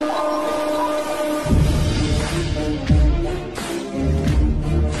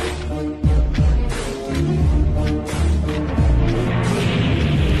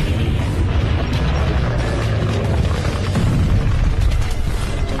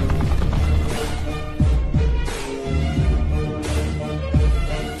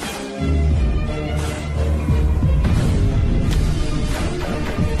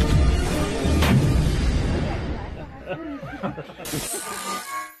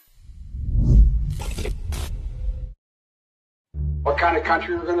what kind of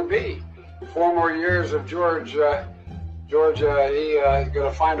country we're going to be. 4 more years of Georgia, he's going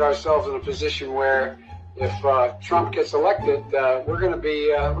to find ourselves in a position where if Trump gets elected, we're going to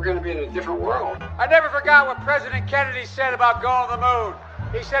be in a different world. I never forgot what President Kennedy said about going to the moon.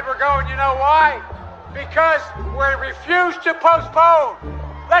 He said, we're going, you know why? Because we refuse to postpone.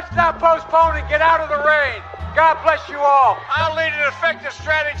 Let's not postpone and get out of the rain. God bless you all. I'll lead an effective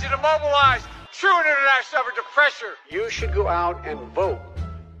strategy to mobilize true international effort to pressure. You should go out and vote.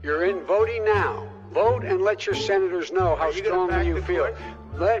 You're in voting now. Vote and let your senators know how strongly you feel.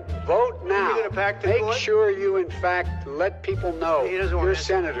 Vote now. Make sure you, in fact, let people know you're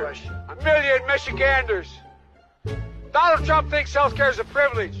senators. A million Michiganders. Donald Trump thinks health care is a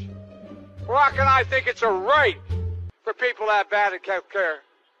privilege. Barack and I think it's a right for people to have bad health care.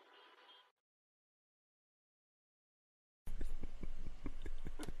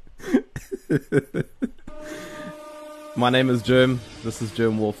 My name is Germ. This is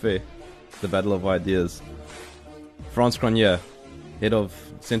Germ Warfare, the Battle of Ideas. Frans Cronje, head of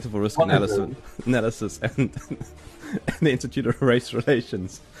Center for Risk Analysis and the Institute of Race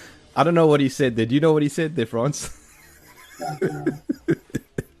Relations. I don't know what he said there. Do you know what he said there, Frans? How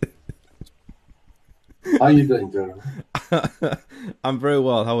are you doing, Jeremy? I'm very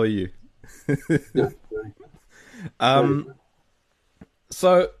well. How are you? Good, very good.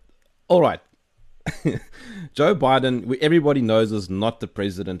 So, all right. Joe Biden, everybody knows, is not the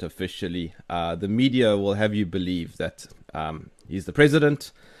president officially. The media will have you believe that he's the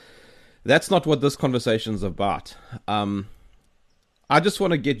president. That's not what this conversation is about. I just want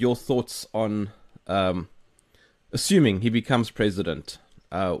to get your thoughts on, assuming he becomes president,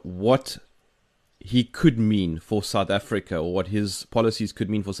 what he could mean for South Africa, or what his policies could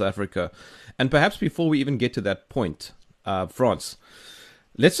mean for South Africa. And perhaps before we even get to that point, Frans,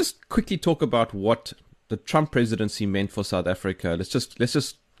 let's just quickly talk about what the Trump presidency meant for South Africa. Let's just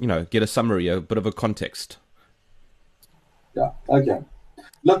get a summary, a bit of a context. Yeah, okay.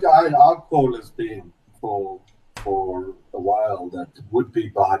 Look, our call has been for a while that it would be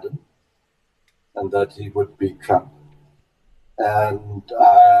Biden and that he would be Trump. And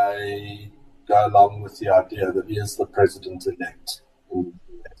I go along with the idea that he is the president-elect in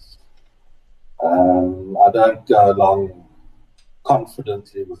the US. I don't go along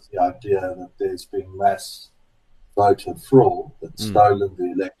confidently with the idea that there's been mass voter fraud that's stolen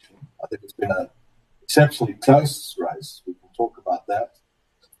the election. I think it's been an exceptionally close race. We can talk about that.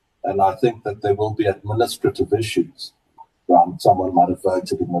 And I think that there will be administrative issues around someone might have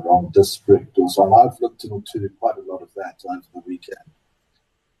voted in the wrong district or so. And I've looked into quite a lot of that over the weekend.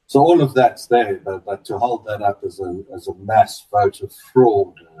 So all of that's there, but to hold that up as a mass voter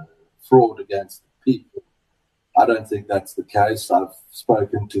fraud against the people, I don't think that's the case. I've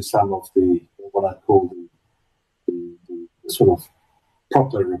spoken to some of the, what I call the sort of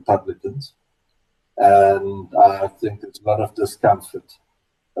proper Republicans, and I think there's a lot of discomfort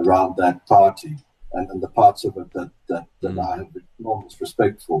around that party and the parts of it that I have enormous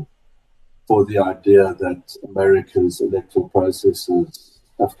respect for the idea that America's electoral processes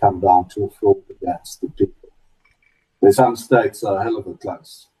have come down to a fraud against the people. There's some states are a hell of a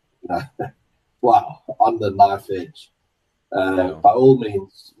close. Wow, on the knife edge. By all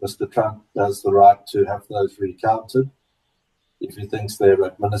means, Mr. Trump has the right to have those recounted. If he thinks there are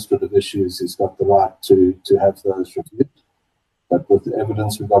administrative issues, he's got the right to have those reviewed. But with the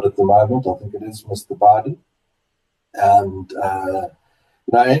evidence we've got at the moment, I think it is Mr. Biden. And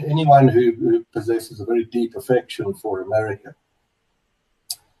anyone who possesses a very deep affection for America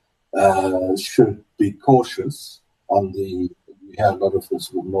should be cautious on we hear a lot of this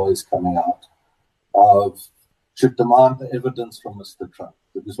sort of noise coming out, should demand the evidence from Mr. Trump.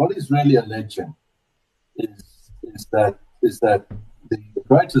 Because what he's really alleging is that the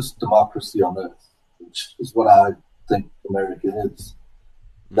greatest democracy on earth, which is what I think America is,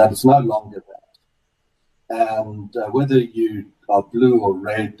 that it's no longer that. And whether you are blue or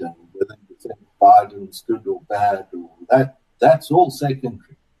red, and whether you think Biden's good or bad, or that's all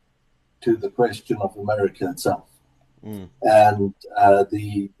secondary to the question of America itself. And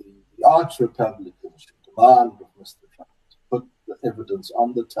the arch Republicans should demand of Mr. Trump to put the evidence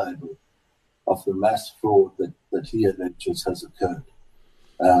on the table of the mass fraud that he alleges has occurred.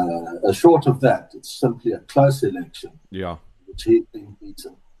 Short of that, it's simply a close election, which he's been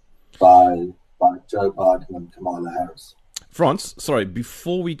beaten by Joe Biden and Kamala Harris. Frans, sorry,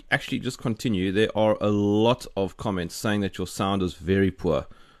 before we actually just continue, there are a lot of comments saying that your sound is very poor.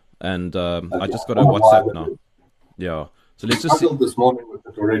 And I just got a WhatsApp now. Yeah. So let's just see. This morning with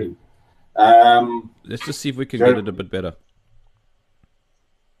it already. Let's just see if we can get it a bit better.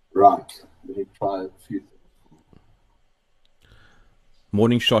 Right. Let me try a few things.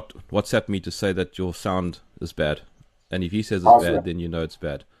 Morning Shot WhatsApp me to say that your sound is bad. And if he says it's Awesome. bad, then you know it's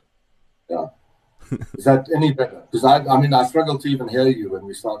bad. Yeah. Is that any better? Because I struggled to even hear you when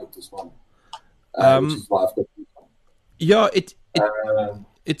we started this one. Which is why I've got you. Yeah,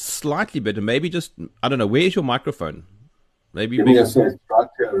 it's slightly better. Maybe just, I don't know, where's your microphone? Maybe give me a sec. Right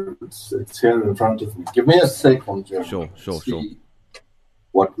here. It's here in front of me. Give me a second, Jeremy. Sure.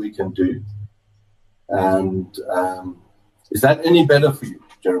 What we can do. And is that any better for you,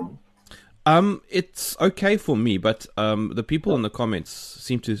 Jeremy? It's okay for me, but the people in the comments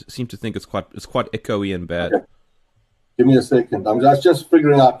seem to think it's quite echoey and bad. Okay. Give me a second. I'm just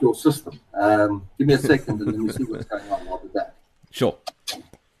figuring out your system. Give me a second, and then we see what's going on. I'll be back. Sure.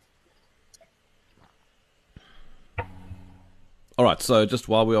 All right. So just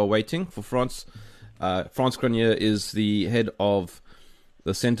while we are waiting for Frans, Frans Cronje is the head of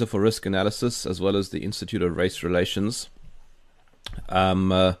the Center for Risk Analysis as well as the Institute of Race Relations.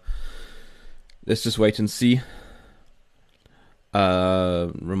 Let's just wait and see.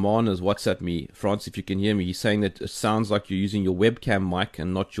 Ramon has WhatsApped me. Frans, if you can hear me, he's saying that it sounds like you're using your webcam mic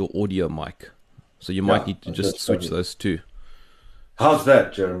and not your audio mic. So you might need to just switch those two. How's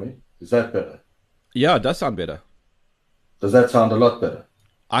that, Jeremy? Is that better? Yeah, it does sound better. Does that sound a lot better?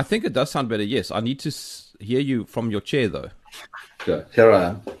 I think it does sound better, yes. I need to hear you from your chair, though. Good. Here I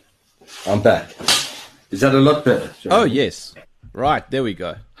am. I'm back. Is that a lot better, Jeremy? Oh, yes. Right, there we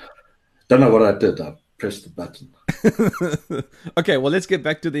go. Don't know what I did. I pressed the button. Okay, well, let's get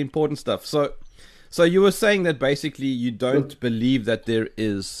back to the important stuff. So you were saying that basically you don't believe that there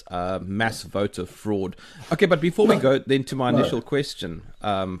is mass voter fraud. Okay, but before we go then to my initial question,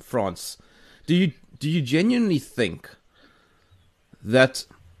 Frans, do you genuinely think that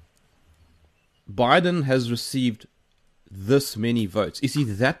Biden has received this many votes? Is he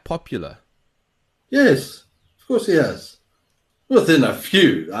that popular? Yes, of course he has. Within a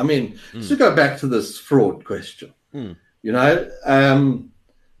few. I mean, to go back to this fraud question, you know,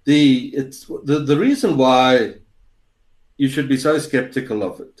 the reason why you should be so skeptical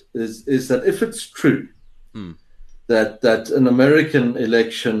of it is that if it's true that an American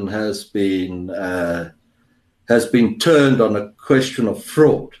election has been turned on a question of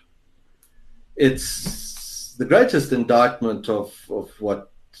fraud, it's the greatest indictment of what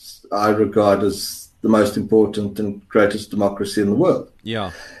I regard as the most important and greatest democracy in the world.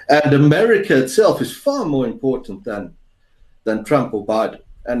 Yeah. And America itself is far more important than Trump or Biden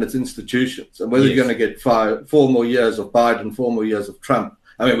and its institutions. And whether you're going to get 4 more years of Biden, 4 more years of Trump,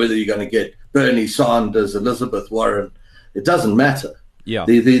 I mean, whether you're going to get Bernie Sanders, Elizabeth Warren, it doesn't matter. Yeah.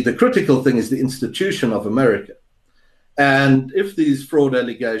 The critical thing is the institution of America. And if these fraud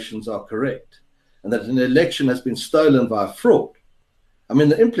allegations are correct, and that an election has been stolen by fraud, I mean,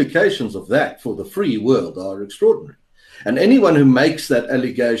 the implications of that for the free world are extraordinary. And anyone who makes that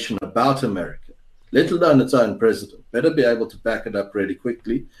allegation about America, let alone its own president, better be able to back it up really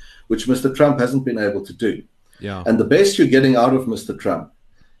quickly, which Mr. Trump hasn't been able to do. Yeah. And the best you're getting out of Mr. Trump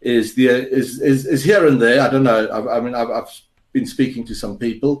is here and there. I don't know. I've been speaking to some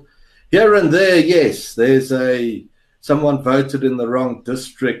people. Here and there, yes, there's someone voted in the wrong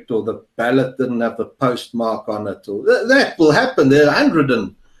district, or the ballot didn't have the postmark on it, or that will happen. There are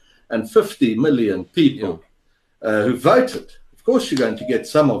 150 million people who voted. Of course, you're going to get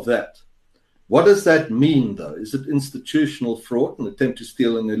some of that. What does that mean, though? Is it institutional fraud, an attempt to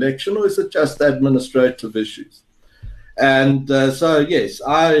steal an election, or is it just administrative issues? And so, yes,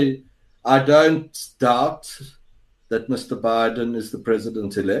 I don't doubt that Mr. Biden is the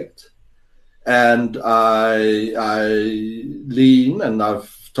president-elect. And I lean, and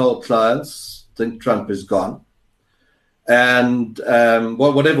I've told clients, think Trump is gone. And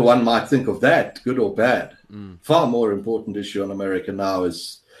whatever one might think of that, good or bad, far more important issue in America now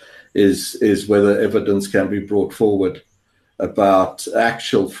is whether evidence can be brought forward about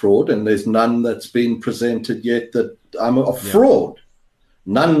actual fraud. And there's none that's been presented yet that of fraud.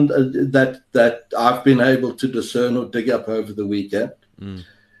 None that I've been able to discern or dig up over the weekend.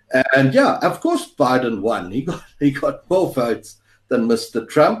 And of course, Biden won. He got more votes than Mr.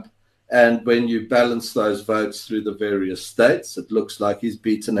 Trump. And when you balance those votes through the various states, it looks like he's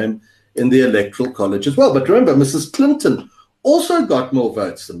beaten him in the Electoral College as well. But remember, Mrs. Clinton also got more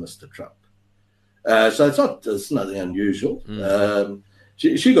votes than Mr. Trump. So it's nothing unusual.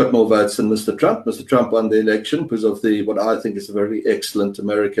 She got more votes than Mr. Trump. Mr. Trump won the election because of what I think is a very excellent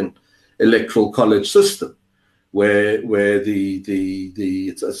American Electoral College system, where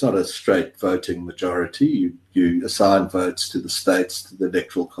it's not a straight voting majority. You assign votes to the states, to the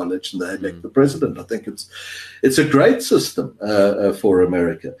Electoral College, and they elect the president. I think it's a great system for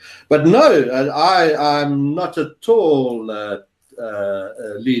America. But no, I'm not at all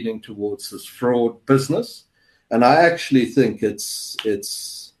leaning towards this fraud business. And I actually think it's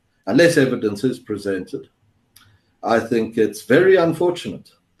unless evidence is presented, I think it's very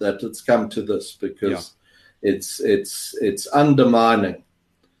unfortunate that it's come to this, because it's undermining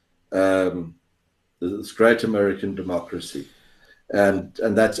this great American democracy. But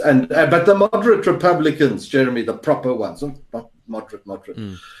the moderate Republicans, Jeremy, the proper ones, not moderate,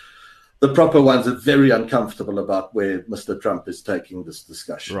 the proper ones are very uncomfortable about where Mr. Trump is taking this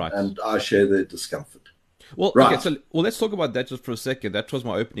discussion. Right. And I share their discomfort. Well, right. Okay, so let's talk about that just for a second. That was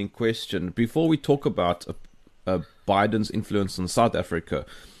my opening question. Before we talk about Biden's influence on South Africa,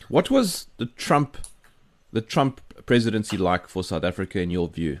 what was the Trump presidency like for South Africa in your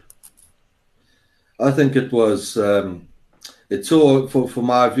view? I think it was, it's all, for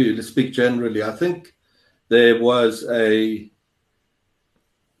my view, to speak generally, I think there was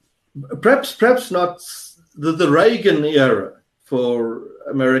perhaps not the Reagan era for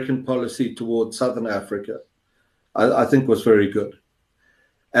American policy towards Southern Africa, I think was very good.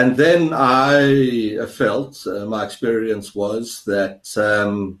 And then I felt, my experience was that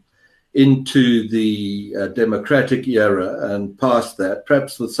into the democratic era and past that,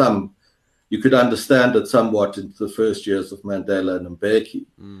 perhaps with some, you could understand it somewhat into the first years of Mandela and Mbeki,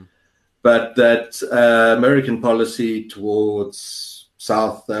 but that American policy towards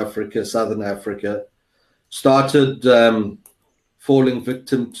Southern Africa, started falling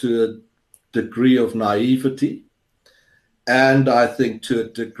victim to a degree of naivety, and I think to a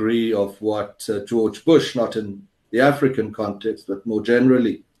degree of what George Bush, not in the African context, but more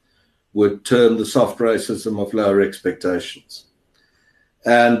generally, would term the soft racism of lower expectations.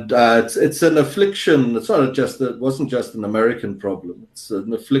 And it's an affliction. It wasn't just an American problem. It's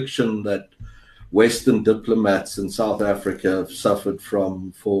an affliction that Western diplomats in South Africa have suffered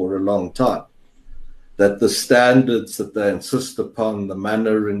from for a long time. That the standards that they insist upon, the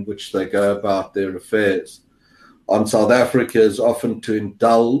manner in which they go about their affairs on South Africa is often to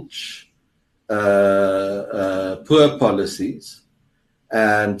indulge poor policies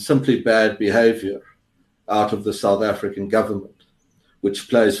and simply bad behavior out of the South African government, which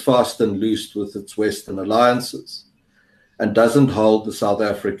plays fast and loose with its Western alliances and doesn't hold the South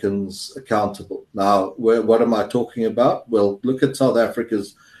Africans accountable. Now, what am I talking about? Well, look at South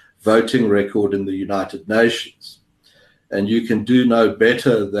Africa's voting record in the United Nations. And you can do no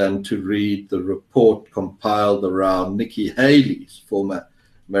better than to read the report compiled around Nikki Haley's former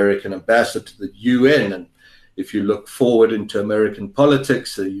American ambassador to the UN. And if you look forward into American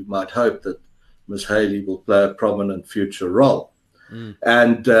politics, you might hope that Ms. Haley will play a prominent future role.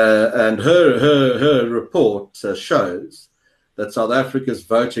 And her report shows that South Africa's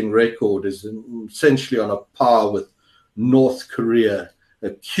voting record is essentially on a par with North Korea,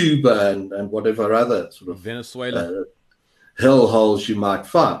 Cuba, and whatever other sort of Venezuela hellholes you might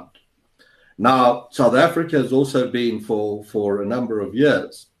find. Now, South Africa has also been for a number of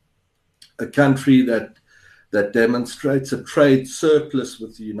years a country that demonstrates a trade surplus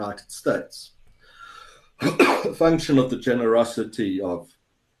with the United States, a function of the generosity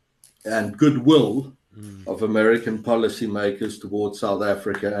and goodwill of American policymakers towards South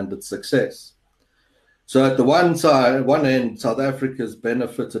Africa and its success. So at the one end, South Africa has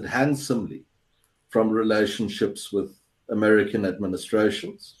benefited handsomely from relationships with American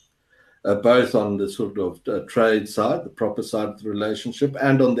administrations, both on the sort of trade side, the proper side of the relationship,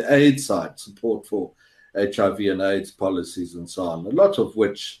 and on the aid side, support for HIV and AIDS policies and so on, a lot of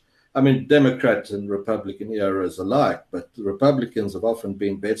which, I mean, Democrat and Republican eras alike, but the Republicans have often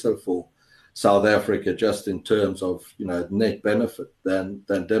been better for South Africa just in terms of, net benefit than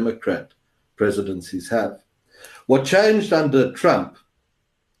Democrat presidencies have. What changed under Trump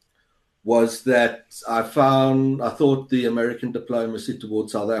was that I thought the American diplomacy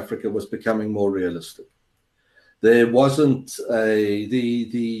towards South Africa was becoming more realistic. There wasn't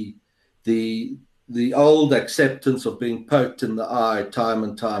the old acceptance of being poked in the eye time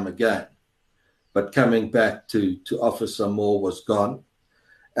and time again, but coming back to offer some more was gone,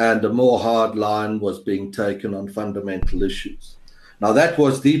 and a more hard line was being taken on fundamental issues. Now, that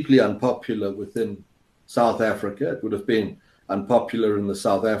was deeply unpopular within South Africa. It would have been unpopular in the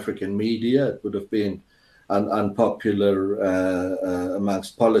South African media. It would have been unpopular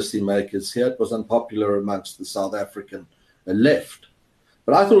amongst policymakers here. It was unpopular amongst the South African left.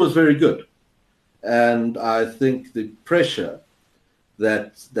 But I thought it was very good. And I think the pressure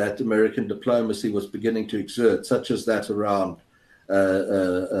that American diplomacy was beginning to exert, such as that around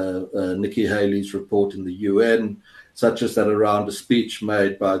Nikki Haley's report in the UN, such as that around a speech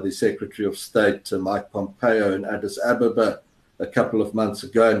made by the Secretary of State, Mike Pompeo, in Addis Ababa a couple of months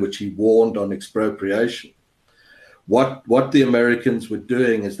ago, in which he warned on expropriation, what the Americans were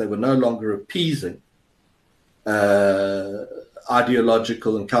doing is they were no longer appeasing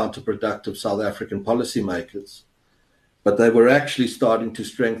ideological and counterproductive South African policymakers, but they were actually starting to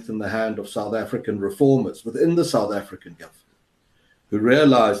strengthen the hand of South African reformers within the South African government, who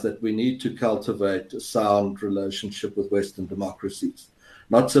realized that we need to cultivate a sound relationship with Western democracies,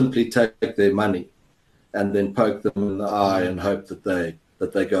 not simply take their money and then poke them in the eye and hope that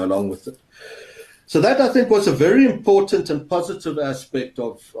they go along with it. So that, I think, was a very important and positive aspect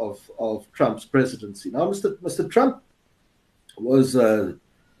of Trump's presidency. Now, Mr. Trump was a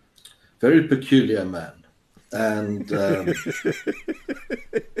very peculiar man. And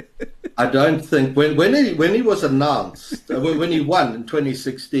I don't think, when he was announced, when he won in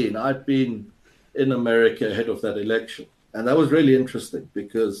 2016, I'd been in America ahead of that election. And that was really interesting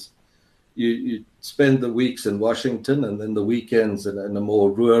because you spend the weeks in Washington and then the weekends in a more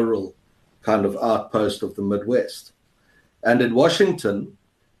rural kind of outpost of the Midwest. And in Washington,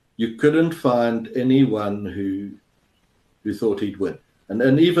 you couldn't find anyone who thought he'd win.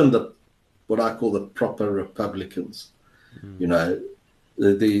 And even what I call the proper Republicans, you know,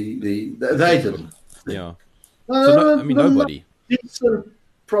 they didn't. Yeah. So nobody. Decent,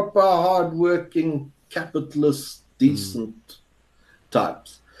 proper, hard-working, capitalist, decent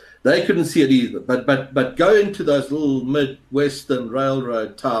types. They couldn't see it either. But go into those little Midwestern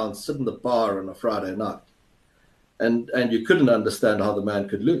railroad towns, sit in the bar on a Friday night, and you couldn't understand how the man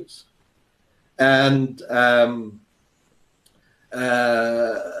could lose. And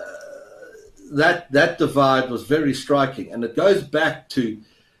that divide was very striking. And it goes back to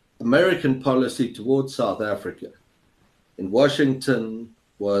American policy towards South Africa. In Washington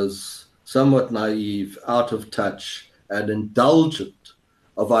was somewhat naive, out of touch, and indulgent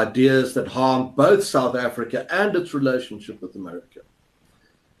of ideas that harmed both South Africa and its relationship with America.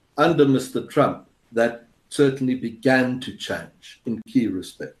 Under Mr. Trump, that certainly began to change in key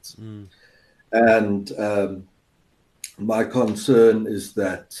respects. And one concern is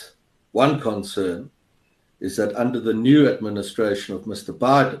that under the new administration of Mr.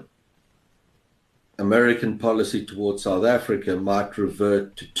 Biden, American policy towards South Africa might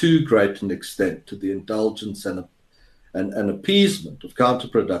revert to too great an extent to the indulgence and appeasement of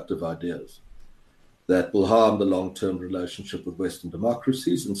counterproductive ideas that will harm the long-term relationship with Western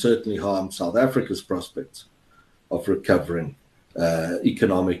democracies and certainly harm South Africa's prospects of recovering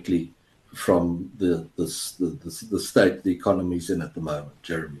economically from the state the economy's in at the moment.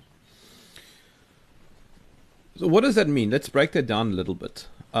 Jeremy. So what does that mean? Let's break that down a little bit.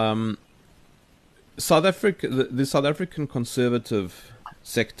 South Africa, the South African conservative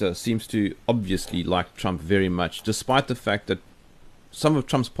sector seems to obviously like Trump very much, despite the fact that some of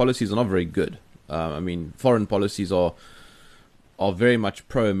Trump's policies are not very good. Foreign policies are very much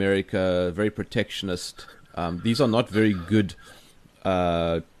pro-America, very protectionist. These are not very good,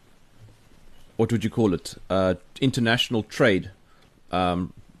 what would you call it, international trade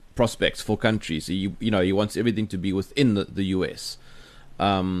prospects for countries. He wants everything to be within the US.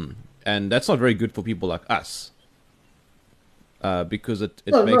 And that's not very good for people like us. Because it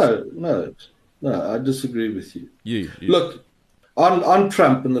makes... No, I disagree with you. You. Look, on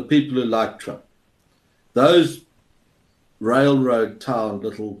Trump and the people who like Trump, those railroad town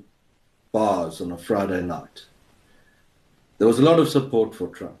little bars on a Friday night, there was a lot of support for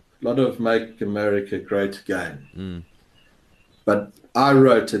Trump, a lot of Make America Great Again. But I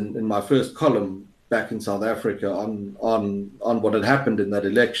wrote in my first column back in South Africa on what had happened in that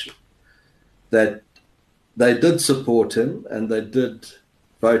election, that they did support him and they did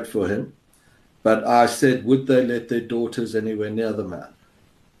vote for him. But I said, would they let their daughters anywhere near the man?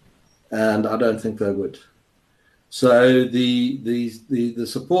 And I don't think they would. So the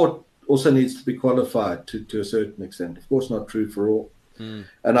support also needs to be qualified to a certain extent. Of course, not true for all.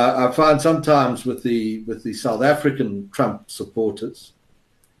 And I find sometimes with the South African Trump supporters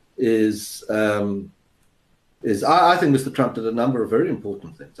I think Mr. Trump did a number of very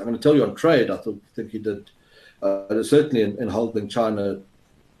important things. I'm going to tell you on trade, I think he did, certainly in holding China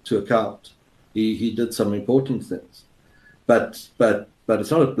to account. He did some important things, but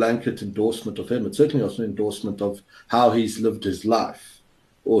it's not a blanket endorsement of him. It's certainly also an endorsement of how he's lived his life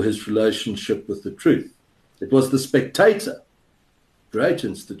or his relationship with the truth. It was the Spectator, great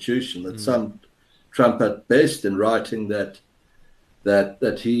institution, that summed Trump at best in writing that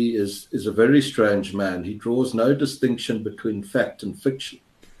he is a very strange man. He draws no distinction between fact and fiction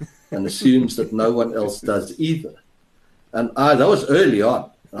and assumes that no one else does either. And that was early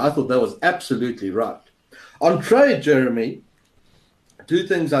on. And I thought that was absolutely right. On trade, Jeremy, two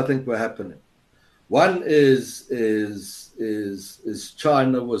things I think were happening. One is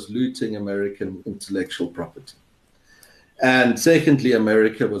China was looting American intellectual property. And secondly,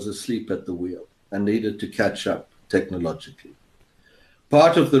 America was asleep at the wheel and needed to catch up technologically.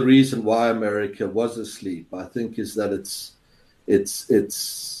 Part of the reason why America was asleep, I think, is that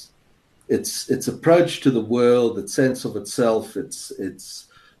its approach to the world, its sense of itself, its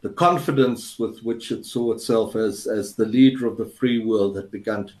the confidence with which it saw itself as the leader of the free world had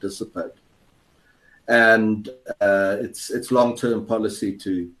begun to dissipate, and its long-term policy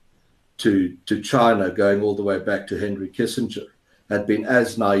to China, going all the way back to Henry Kissinger, had been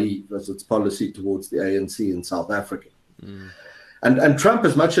as naive as its policy towards the ANC in South Africa. And Trump,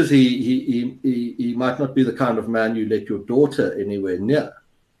 as much as he might not be the kind of man you let your daughter anywhere near,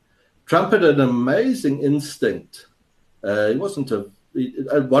 Trump had an amazing instinct. He wasn't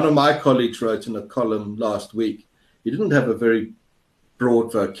one of my colleagues wrote in a column last week, he didn't have a very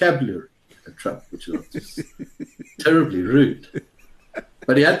broad vocabulary, Trump, which is just terribly rude.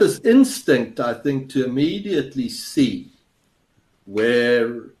 But he had this instinct, I think, to immediately see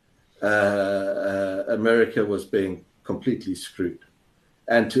where America was being completely screwed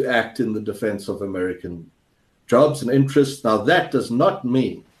and to act in the defense of American jobs and interests. Now, that does not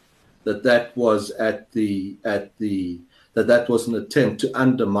mean that was that was an attempt to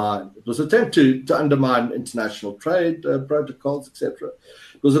undermine. It was an attempt to undermine international trade protocols, etc.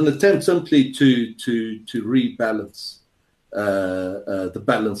 It was an attempt simply to rebalance the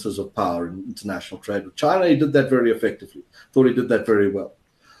balances of power in international trade. With China, he did that very effectively. Thought he did that very well.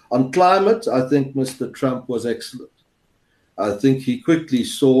 On climate, I think Mr. Trump was excellent. I think he quickly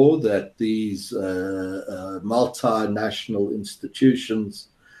saw that these multinational institutions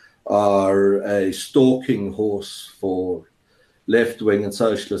are a stalking horse for left-wing and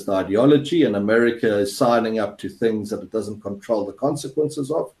socialist ideology, and America is signing up to things that it doesn't control the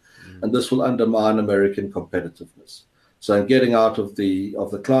consequences of, and this will undermine American competitiveness. So in getting out of the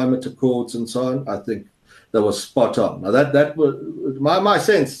climate accords and so on, I think that was spot on. Now that was my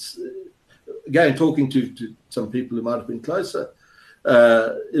sense. Again, talking to some people who might have been closer,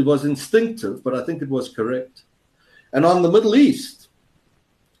 it was instinctive, but I think it was correct. And on the Middle East,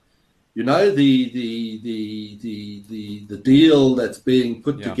 you know, the deal that's being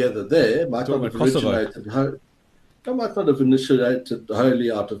put together there might not have initiated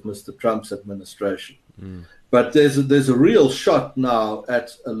wholly out of Mr. Trump's administration. But there's a real shot now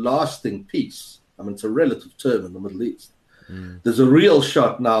at a lasting peace. I mean, it's a relative term in the Middle East. There's a real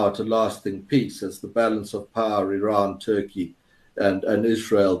shot now at a lasting peace as the balance of power, Iran, Turkey, and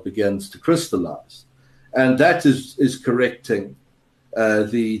Israel begins to crystallize. And that is correcting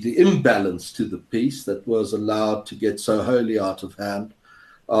the imbalance to the peace that was allowed to get so wholly out of hand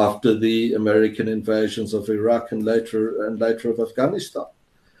after the American invasions of Iraq and later of Afghanistan.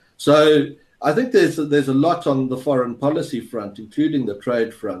 So I think there's a lot on the foreign policy front, including the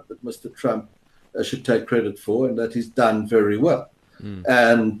trade front, that Mr. Trump should take credit for, and that he's done very well.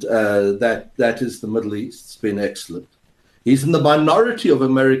 And that is the Middle East. It's been excellent. He's in the minority of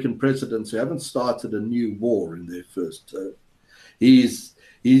American presidents who haven't started a new war in their first term. He's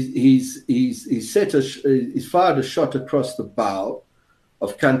fired a shot across the bow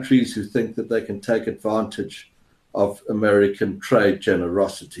of countries who think that they can take advantage of American trade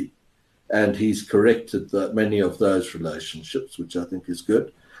generosity, and he's corrected many of those relationships, which I think is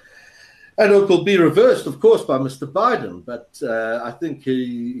good. And it will be reversed, of course, by Mr. Biden, but I think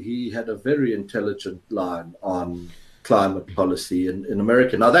he had a very intelligent line on climate policy in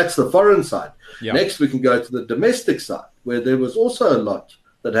America. Now, that's the foreign side. Yeah. Next, we can go to the domestic side, where there was also a lot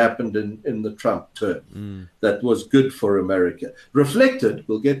that happened in the Trump term that was good for America. Reflected,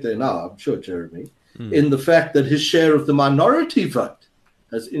 we'll get there now, I'm sure, Jeremy, in the fact that his share of the minority vote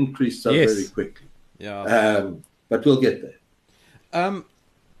has increased so very quickly. Yeah. But we'll get there.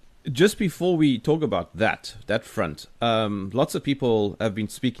 Just before we talk about that front, lots of people have been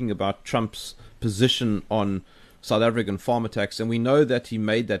speaking about Trump's position on South African farmer tax, and we know that he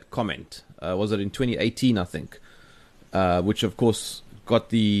made that comment. Was it in 2018, I think, which of course got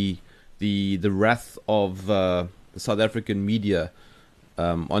the wrath of the South African media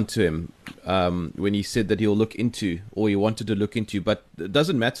onto him when he said that he wanted to look into, but it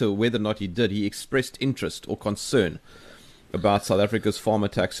doesn't matter whether or not he did. He expressed interest or concern about South Africa's farmer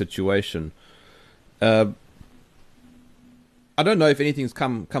tax situation. I don't know if anything's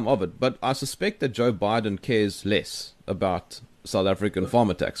come of it, but I suspect that Joe Biden cares less about South African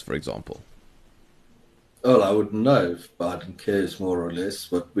farmer tax, for example. Well, I wouldn't know if Biden cares more or less.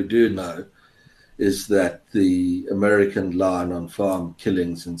 What we do know is that the American line on farm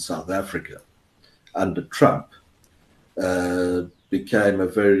killings in South Africa under Trump became a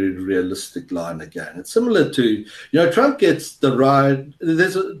very realistic line again. It's similar to, Trump gets derided.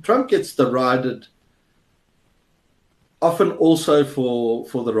 Trump gets derided often also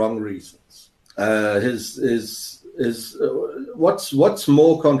for the wrong reasons. What's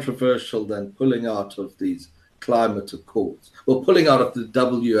more controversial than pulling out of these climate accords? Well, pulling out of the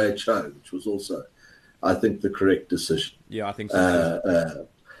WHO, which was also, I think, the correct decision. Yeah, I think so.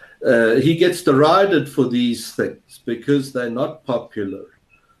 He gets derided for these things because they're not popular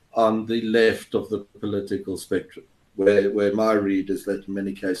on the left of the political spectrum, where my read is that in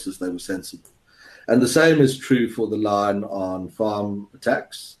many cases they were sensible. And the same is true for the line on farm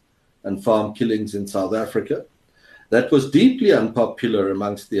attacks and farm killings in South Africa. That was deeply unpopular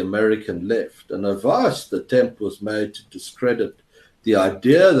amongst the American left, and a vast attempt was made to discredit the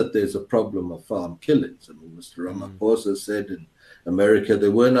idea that there's a problem of farm killings. I mean, Mr. Ramaphosa said in America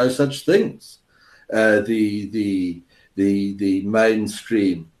there were no such things. The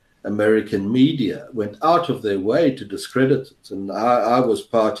mainstream American media went out of their way to discredit it, and I was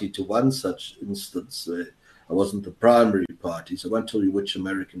party to one such instance. I wasn't the primary party, so I won't tell you which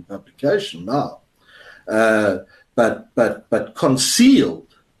American publication now, but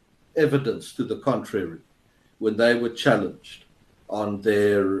concealed evidence to the contrary when they were challenged on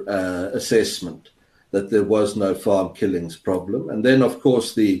their assessment that there was no farm killings problem. And then, of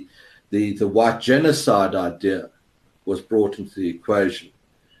course, the white genocide idea was brought into the equation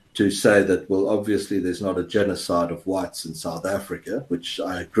to say that, well, obviously there's not a genocide of whites in South Africa, which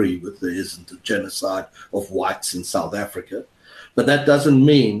I agree with. There isn't a genocide of whites in South Africa. But that doesn't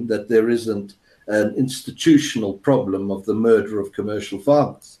mean that there isn't an institutional problem of the murder of commercial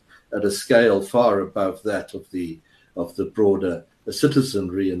farmers at a scale far above that of the broader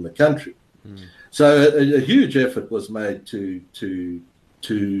citizenry in the country. So a huge effort was made to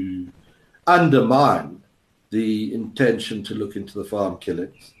undermine the intention to look into the farm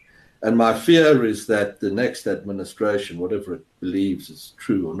killings. And my fear is that the next administration, whatever it believes is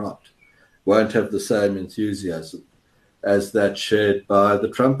true or not, won't have the same enthusiasm as that shared by the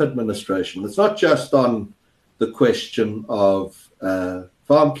Trump administration. It's not just on the question of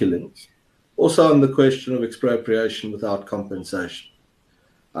farm killings, also on the question of expropriation without compensation.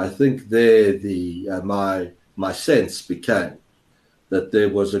 I think there my sense became that there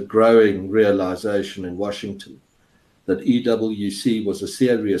was a growing realization in Washington that EWC was a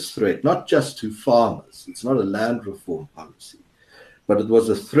serious threat, not just to farmers. It's not a land reform policy, but it was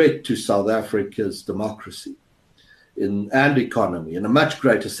a threat to South Africa's democracy and economy in a much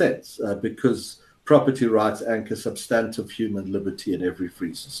greater sense, because property rights anchor substantive human liberty in every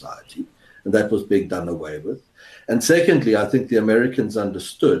free society, and that was being done away with. And secondly, I think the Americans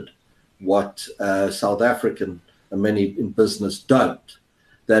understood what South African and many in business don't,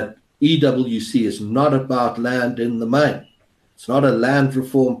 that EWC is not about land in the main. It's not a land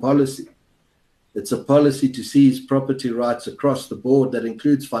reform policy. It's a policy to seize property rights across the board that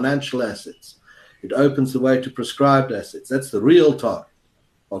includes financial assets. It opens the way to prescribed assets. That's the real target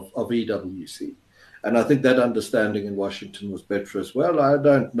of EWC. And I think that understanding in Washington was better as well. I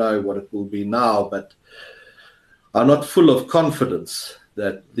don't know what it will be now, but I'm not full of confidence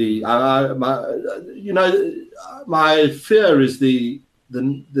that my fear is the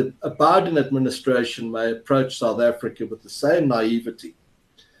Biden administration may approach South Africa with the same naivety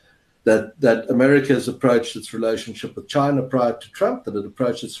that America has approached its relationship with China prior to Trump, that it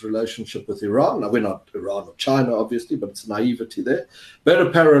approached its relationship with Iran. Now, we're not Iran or China, obviously, but it's naivety there. Better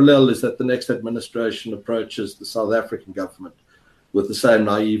parallel is that the next administration approaches the South African government with the same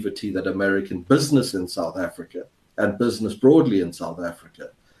naivety that American business in South Africa and business broadly in South Africa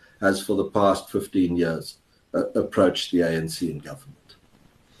has for the past 15 years approached the ANC in government.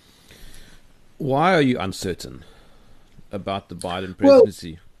 Why are you uncertain about the Biden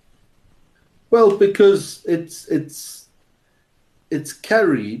presidency? Well, because it's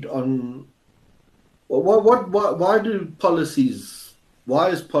carried on. Why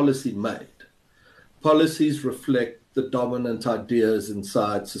is policy made? Policies reflect the dominant ideas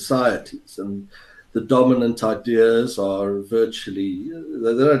inside societies, and the dominant ideas are virtually,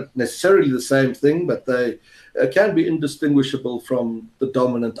 they're not necessarily the same thing, but they can be indistinguishable from the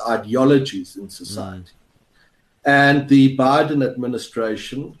dominant ideologies in society. And the Biden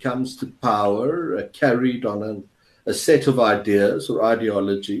administration comes to power carried on a set of ideas or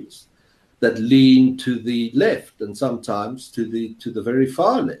ideologies that lean to the left and sometimes to the very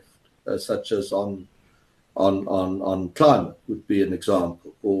far left, such as on climate would be an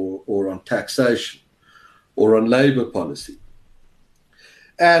example, or on taxation, or on labor policy.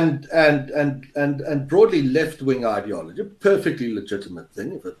 And broadly left-wing ideology, a perfectly legitimate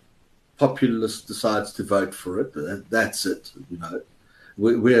thing. If a populist decides to vote for it, that's it. You know,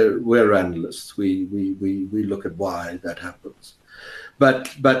 we're analysts. We look at why that happens.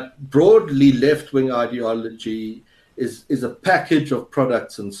 But broadly left-wing ideology is a package of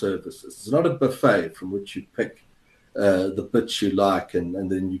products and services. It's not a buffet from which you pick the bits you like,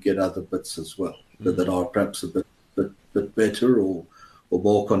 and then you get other bits as well that are perhaps a bit better or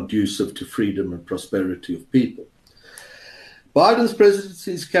more conducive to freedom and prosperity of people. Biden's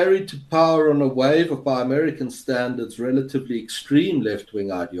presidency is carried to power on a wave of, by American standards, relatively extreme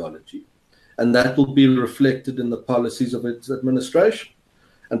left-wing ideology, and that will be reflected in the policies of its administration.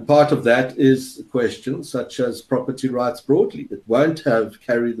 And part of that is questions such as property rights broadly. It won't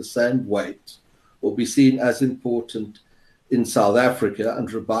carry the same weight or be seen as important in South Africa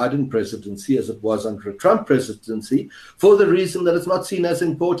under a Biden presidency as it was under a Trump presidency, for the reason that it's not seen as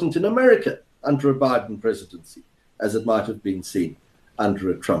important in America under a Biden presidency as it might have been seen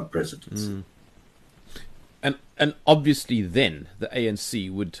under a Trump presidency. And obviously then the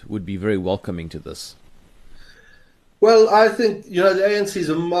ANC would be very welcoming to this. Well, I think, the ANC is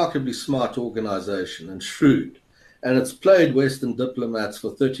a remarkably smart organization and shrewd, and it's played Western diplomats for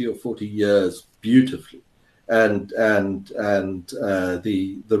 30 or 40 years beautifully. And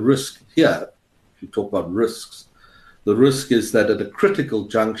the risk here, if you talk about risks, the risk is that at a critical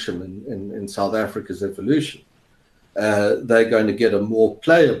junction in South Africa's evolution, they're going to get a more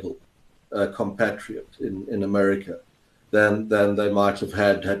playable compatriot in America than they might have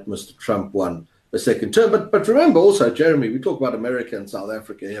had Mr. Trump won a second term. But remember also, Jeremy, we talk about America and South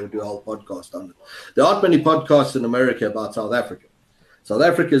Africa here. We do a whole podcast on it. There aren't many podcasts in America about South Africa. South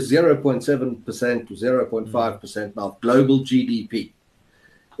Africa is 0.7% to 0.5% now of global GDP.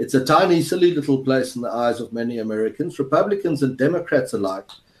 It's a tiny, silly little place in the eyes of many Americans, Republicans and Democrats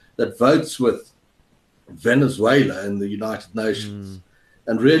alike, that votes with Venezuela in the United Nations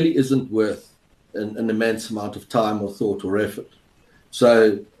and really isn't worth an immense amount of time or thought or effort.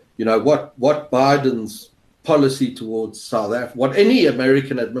 So, what Biden's policy towards South Africa, what any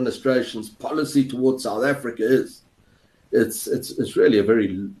American administration's policy towards South Africa is, it's really a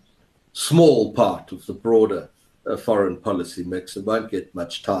very small part of the broader foreign policy mix. It won't get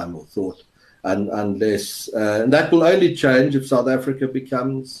much time or thought, unless and that will only change if South Africa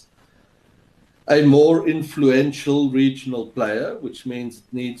becomes a more influential regional player, which means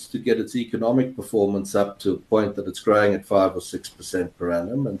it needs to get its economic performance up to a point that it's growing at 5 or 6% per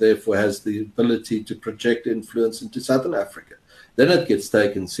annum, and therefore has the ability to project influence into Southern Africa. Then it gets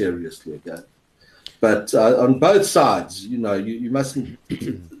taken seriously again. But on both sides, you mustn't,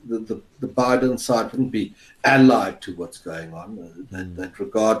 the Biden side wouldn't be allied to what's going on. That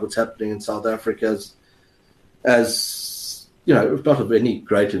regard what's happening in South Africa as not of any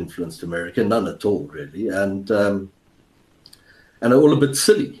great influence to America, none at all, really, and all a bit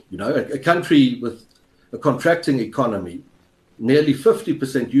silly. A country with a contracting economy, nearly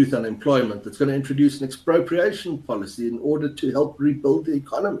 50% youth unemployment, that's going to introduce an expropriation policy in order to help rebuild the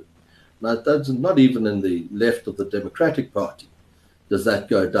economy. Now, that's not even in the left of the Democratic Party does that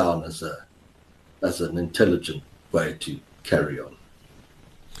go down as an intelligent way to carry on.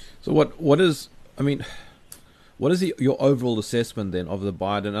 So what is your overall assessment then of the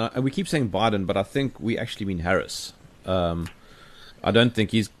Biden? And we keep saying Biden, but I think we actually mean Harris. I don't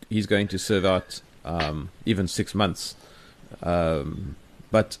think he's going to serve out even 6 months.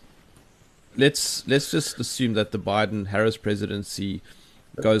 But let's just assume that the Biden-Harris presidency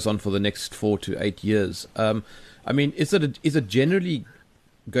goes on for the next 4 to 8 years. Is it generally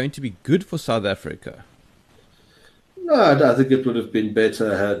going to be good for South Africa? No, I think it would have been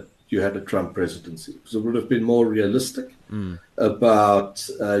better had you had a Trump presidency, because it would have been more realistic about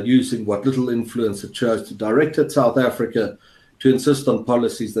using what little influence it chose to direct at South Africa to insist on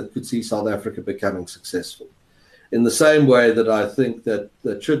policies that could see South Africa becoming successful. In the same way that I think that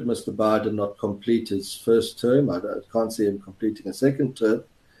should Mr. Biden not complete his first term, I can't see him completing a second term,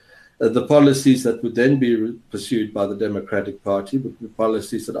 the policies that would then be pursued by the Democratic Party would be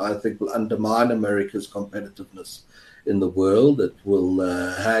policies that I think will undermine America's competitiveness in the world. It will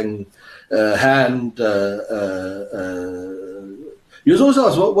you also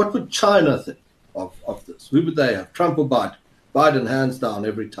ask, what would China think of this? Who would they have, Trump or Biden? Biden, hands down,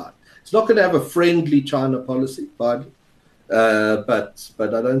 every time. It's not going to have a friendly China policy, Biden, but I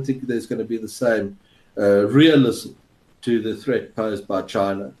don't think there's going to be the same realism to the threat posed by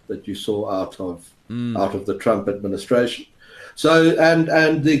China that you saw out of the Trump administration. So,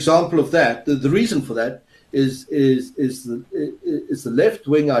 and the example of that, the reason for that is the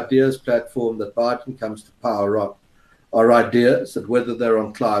left-wing ideas platform that Biden comes to power on are ideas that, whether they're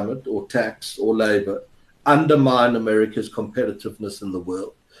on climate or tax or labor, undermine America's competitiveness in the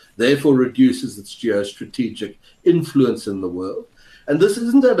world, therefore reduces its geostrategic influence in the world. And this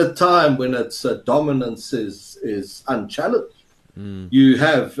isn't at a time when its dominance is unchallenged. You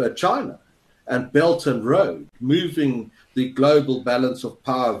have China, and Belt and Road, moving the global balance of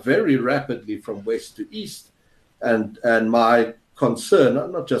power very rapidly from west to east. And my concern,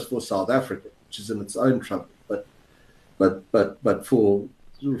 not just for South Africa, which is in its own trouble, but for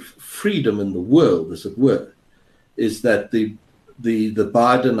freedom in the world, as it were, is that the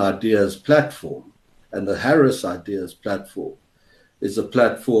Biden ideas platform and the Harris ideas platform is a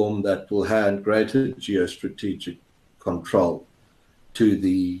platform that will hand greater geostrategic control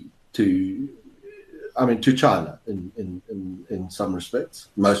to China in some respects,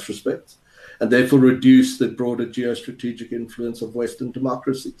 most respects, and therefore reduce the broader geostrategic influence of Western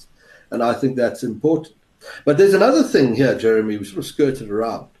democracies. And I think that's important. But there's another thing here, Jeremy, we sort of skirted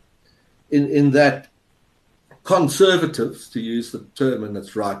around, in that conservatives, to use the term in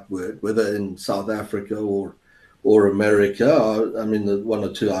its right word, whether in South Africa or America, the one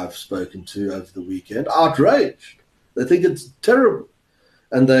or two I've spoken to over the weekend, outraged. They think it's terrible.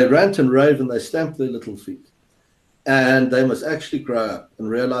 And they rant and rave and they stamp their little feet. And they must actually grow up and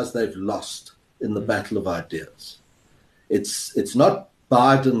realize they've lost in the battle of ideas. It's not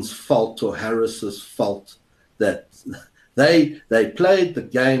Biden's fault or Harris's fault that they played the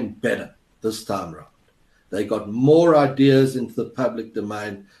game better this time around. They got more ideas into the public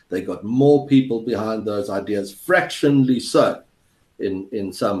domain. They got more people behind those ideas, fractionally so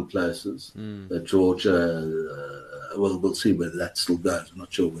in some places. Georgia, we'll see where that still goes. I'm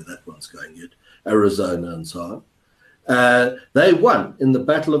not sure where that one's going yet. Arizona and so on. They won in the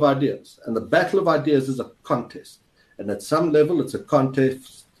battle of ideas. And the battle of ideas is a contest. And at some level, it's a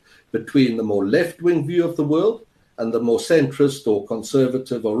contest between the more left-wing view of the world and the more centrist or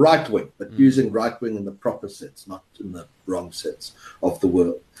conservative or right-wing, but using right-wing in the proper sense, not in the wrong sense of the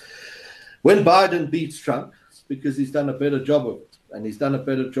world. When Biden beats Trump, it's because he's done a better job of it. And he's done a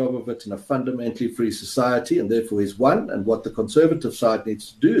better job of it in a fundamentally free society, and therefore he's won. And what the conservative side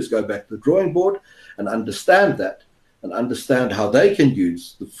needs to do is go back to the drawing board and understand that, and understand how they can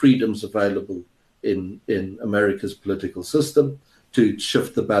use the freedoms available in America's political system to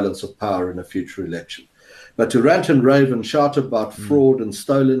shift the balance of power in a future election. But to rant and rave and shout about fraud and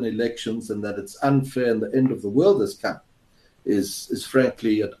stolen elections and that it's unfair and the end of the world has come is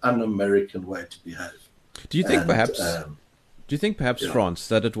frankly an un-American way to behave. Do you think perhaps, France,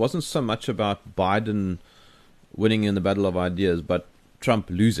 that it wasn't so much about Biden winning in the battle of ideas, but Trump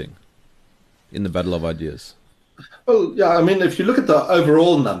losing in the battle of ideas? Well, yeah, if you look at the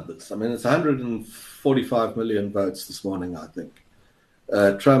overall numbers, it's 145 million votes this morning, I think.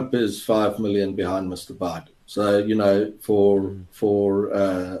 Trump is 5 million behind Mr. Biden. So,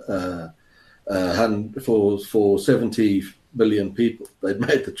 for 70 billion people, they'd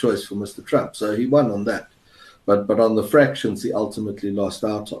made the choice for Mr. Trump. So he won on that. But on the fractions, he ultimately lost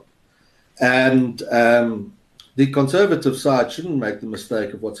out on. And the conservative side shouldn't make the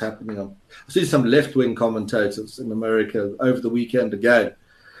mistake of what's happening. I see some left-wing commentators in America over the weekend again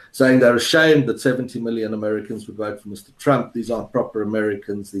saying they're ashamed that 70 million Americans would vote for Mr. Trump. These aren't proper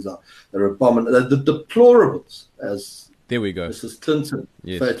Americans. They're abominable. They're the deplorables, as there we go. Mrs. Clinton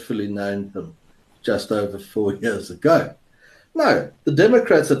faithfully named them just over 4 years ago. No, the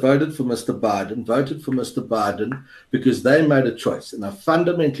Democrats that voted for Mr. Biden because they made a choice in a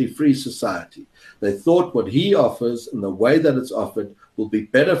fundamentally free society. They thought what he offers and the way that it's offered will be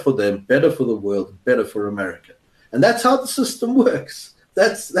better for them, better for the world, better for America. And that's how the system works.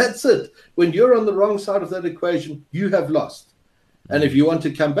 That's it. When you're on the wrong side of that equation, you have lost. And if you want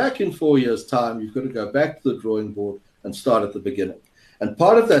to come back in 4 years' time, you've got to go back to the drawing board and start at the beginning. And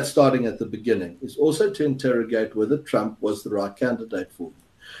part of that starting at the beginning is also to interrogate whether Trump was the right candidate for you.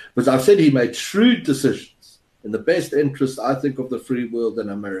 Because I've said he made shrewd decisions in the best interest, I think, of the free world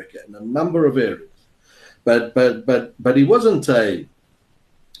and America in a number of areas. But he wasn't a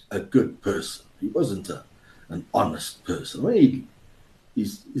good person. He wasn't an honest person.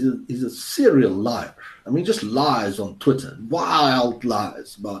 He's a serial liar. Just lies on Twitter, wild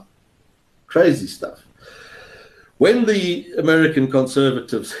lies about crazy stuff. When the American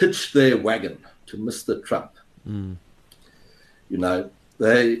conservatives hitched their wagon to Mr. Trump,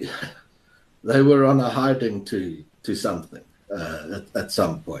 they were on a hiding to something at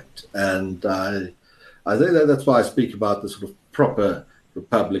some point. And I think that's why I speak about the sort of proper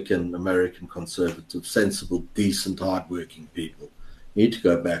Republican American conservative, sensible, decent, hardworking people need to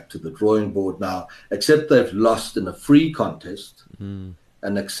go back to the drawing board now, accept they've lost in a free contest, and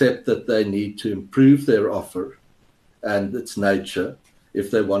accept that they need to improve their offer and its nature if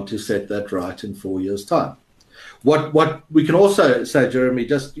they want to set that right in 4 years' time. What we can also say, Jeremy,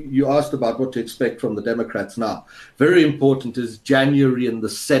 just you asked about what to expect from the Democrats now. Very important is January in the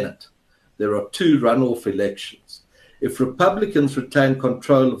Senate. There are 2 runoff elections. If Republicans retain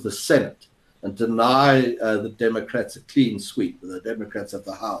control of the Senate, and deny the Democrats a clean sweep. The Democrats have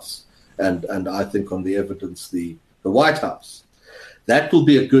the House, and I think on the evidence, the White House. That will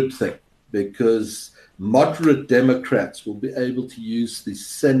be a good thing, because moderate Democrats will be able to use the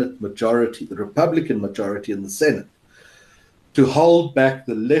Senate majority, the Republican majority in the Senate, to hold back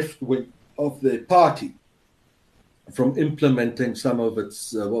the left wing of their party from implementing some of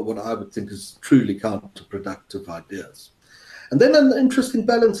its, what I would think is truly counterproductive ideas. And then an interesting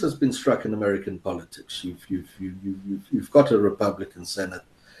balance has been struck in American politics. You've got a Republican Senate.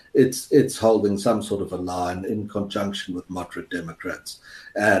 It's holding some sort of a line in conjunction with moderate Democrats.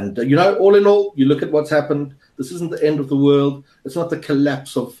 And, all in all, you look at what's happened. This isn't the end of the world. It's not the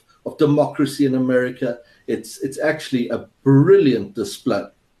collapse of democracy in America. It's actually a brilliant display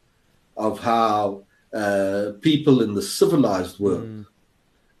of how people in the civilized world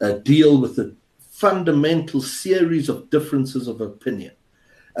deal with the fundamental series of differences of opinion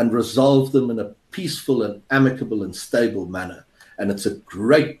and resolve them in a peaceful and amicable and stable manner. And it's a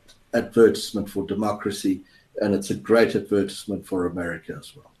great advertisement for democracy, and it's a great advertisement for America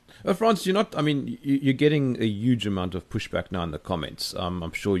as well. Frans, you're getting a huge amount of pushback now in the comments.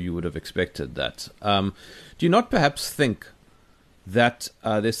 I'm sure you would have expected that. Do you not perhaps think that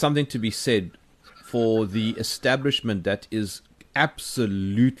there's something to be said for the establishment that is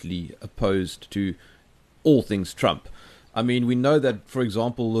absolutely opposed to all things Trump? I mean, we know that, for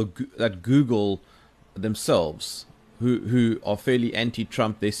example, that Google themselves, who are fairly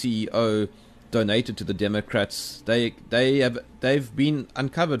anti-Trump, their CEO donated to the Democrats. They've been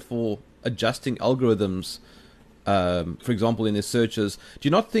uncovered for adjusting algorithms, for example, in their searches. Do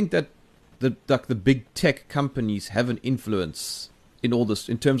you not think that the big tech companies have an influence in all this,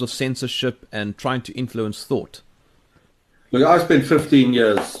 in terms of censorship and trying to influence thought? Look, I spent 15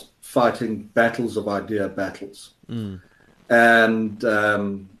 years fighting battles of idea battles. And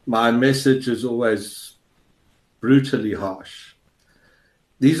my message is always brutally harsh.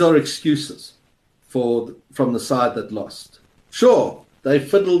 These are excuses from the side that lost. Sure, they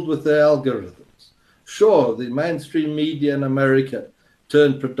fiddled with their algorithms. Sure, the mainstream media in America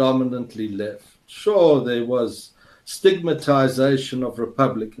turned predominantly left. Sure, there was stigmatization of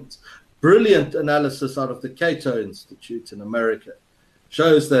Republicans. Brilliant analysis out of the Cato Institute in America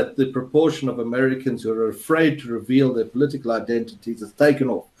shows that the proportion of Americans who are afraid to reveal their political identities has taken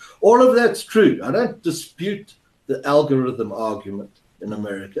off. All of that's true. I don't dispute the algorithm argument in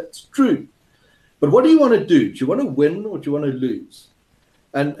America. It's true. But what do you want to do? Do you want to win or do you want to lose?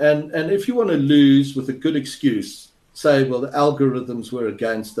 And if you want to lose with a good excuse, say, well, the algorithms were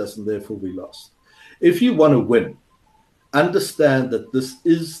against us and therefore we lost. If you want to win, understand that this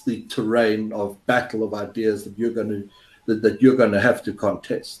is the terrain of battle of ideas that you're going to have to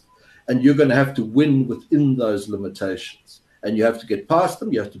contest, and you're going to have to win within those limitations. And you have to get past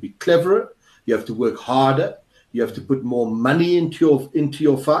them. You have to be cleverer. You have to work harder. You have to put more money into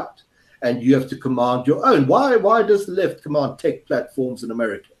your fight, and you have to command your own. Why does the left command tech platforms in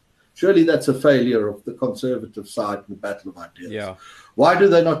America? Surely that's a failure of the conservative side in the battle of ideas. Yeah. Why do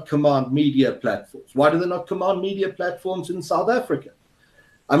they not command media platforms? Why do they not command media platforms in South Africa?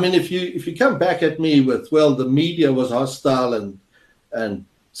 I mean, if you come back at me with, well, the media was hostile and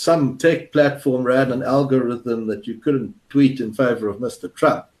some tech platform ran an algorithm that you couldn't tweet in favor of Mr.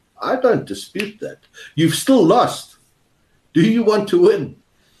 Trump, I don't dispute that. You've still lost. Do you want to win?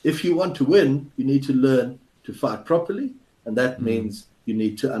 If you want to win, you need to learn to fight properly, and that means you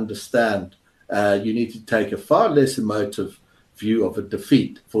need to understand. You need to take a far less emotive view of a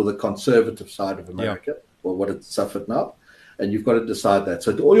defeat for the conservative side of America, or what it's suffered now, and you've got to decide that.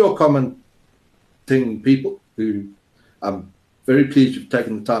 So to all your commenting people, who I'm very pleased you've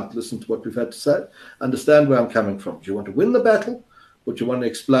taken the time to listen to what we've had to say, understand where I'm coming from. Do you want to win the battle, or do you want to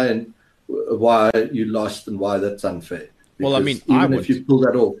explain why you lost and why that's unfair? Because well, I mean, even if you pull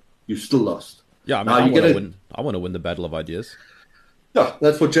that off, you've still lost. Yeah, I mean, I want to win the battle of ideas. Yeah,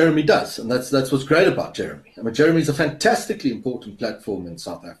 that's what Jeremy does, and that's what's great about Jeremy. I mean, Jeremy's a fantastically important platform in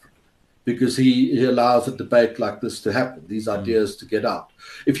South Africa because he allows a debate like this to happen, these ideas to get out.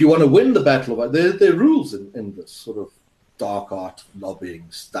 If you want to win the battle of ideas, there are rules in this sort of dark art lobbying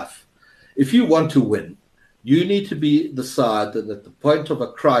stuff. If you want to win, you need to be the side that at the point of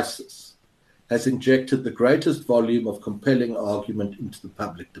a crisis has injected the greatest volume of compelling argument into the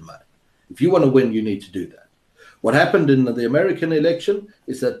public domain. If you want to win, you need to do that. What happened in the American election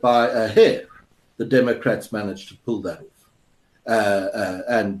is that by a hair, the Democrats managed to pull that off.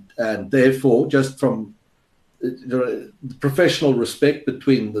 And therefore, just from the professional respect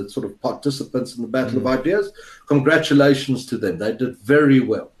between the sort of participants in the battle of ideas, congratulations to them. They did very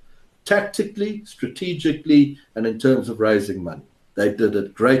well, tactically, strategically, and in terms of raising money. They did a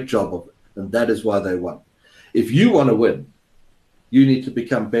great job of it. and that is why they won. If you want to win, you need to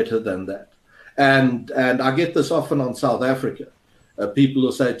become better than that. And I get this often on South Africa. People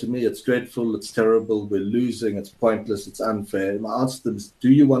will say to me, it's dreadful, it's terrible, we're losing, it's pointless, it's unfair. And I ask them,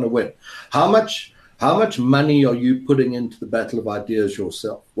 do you want to win? How much money are you putting into the battle of ideas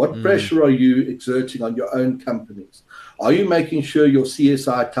yourself? What pressure are you exerting on your own companies? Are you making sure your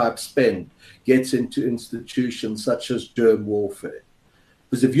CSI type spend gets into institutions such as germ warfare?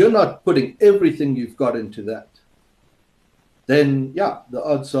 Because if you're not putting everything you've got into that, then the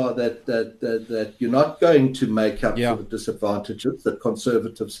odds are that you're not going to make up for the disadvantages that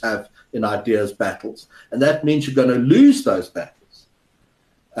conservatives have in ideas battles, and that means you're going to lose those battles.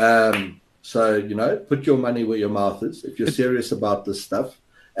 So put your money where your mouth is if you're serious about this stuff,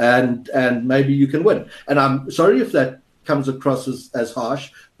 and maybe you can win. And I'm sorry if that comes across as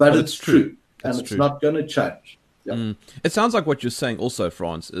harsh, but it's true, and it's not going to change. Yeah. It sounds like what you're saying also,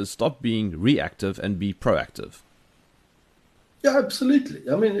 Frans, is stop being reactive and be proactive. Yeah, absolutely.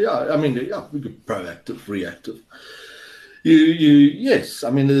 I mean, we could proactive, reactive. Yes. I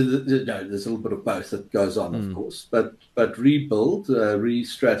mean, there's a little bit of both that goes on, of course. But rebuild,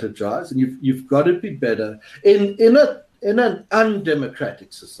 re-strategize, and you've got to be better in an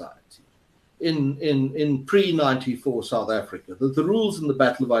undemocratic society. In pre-94 South Africa, the rules in the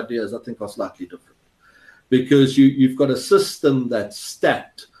battle of ideas, I think, are slightly different, because you've got a system that's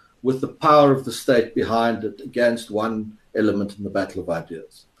stacked with the power of the state behind it against one element in the battle of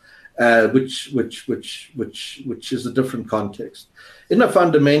ideas, which is a different context. In a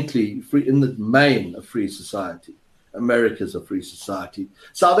fundamentally free, in the main, a free society. America's a free society.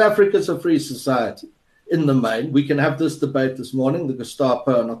 South Africa's a free society. In the main, we can have this debate this morning. The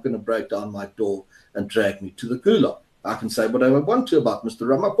Gestapo are not going to break down my door and drag me to the gulag. I can say whatever I want to about Mr.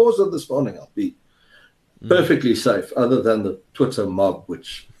 Ramaphosa this morning. I'll be perfectly safe, other than the Twitter mob,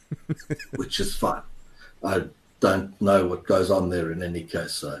 which is fine. I don't know what goes on there in any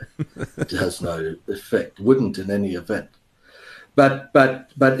case, so it has no effect. Wouldn't in any event. But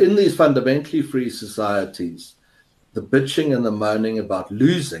in these fundamentally free societies, the bitching and the moaning about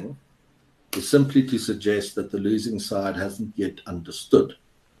losing is simply to suggest that the losing side hasn't yet understood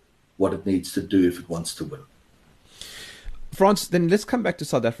what it needs to do if it wants to win. Frans, then let's come back to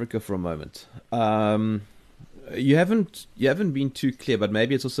South Africa for a moment. You haven't been too clear, but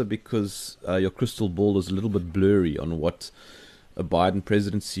maybe it's also because your crystal ball is a little bit blurry on what a Biden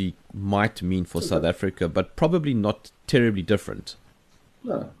presidency might mean for South Africa, but probably not terribly different.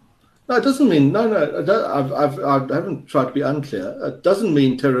 No, it doesn't mean I haven't tried to be unclear. It doesn't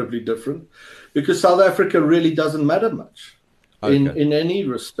mean terribly different, because South Africa really doesn't matter much in any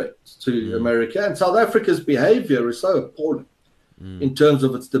respect to America, and South Africa's behavior is so appalling. In terms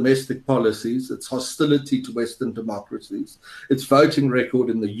of its domestic policies, its hostility to Western democracies, its voting record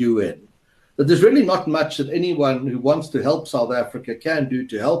in the UN, that there's really not much that anyone who wants to help South Africa can do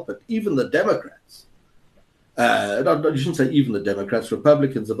to help it, even the Democrats. You shouldn't say even the Democrats.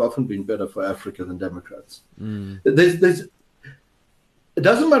 Republicans have often been better for Africa than Democrats. It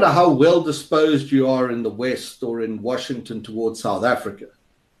doesn't matter how well disposed you are in the West or in Washington towards South Africa.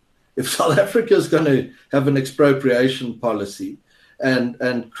 If South Africa is going to have an expropriation policy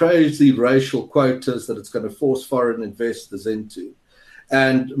and crazy racial quotas that it's going to force foreign investors into,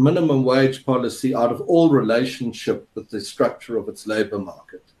 and minimum wage policy out of all relationship with the structure of its labor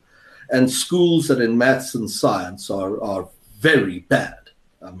market, and schools that in maths and science are very bad.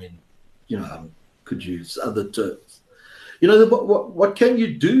 I mean, could use other terms. What can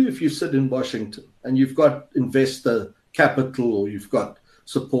you do if you sit in Washington and you've got investor capital or you've got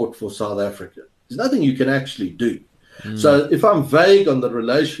support for South Africa? There's nothing you can actually do. So if I'm vague on the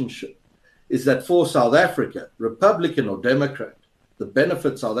relationship, is that for South Africa, Republican or Democrat, the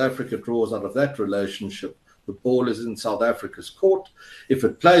benefit South Africa draws out of that relationship, the ball is in South Africa's court. If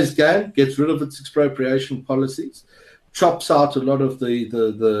it plays game, gets rid of its expropriation policies, chops out a lot of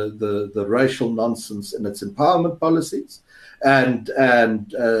the racial nonsense in its empowerment policies, and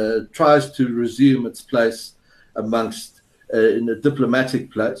tries to resume its place amongst in a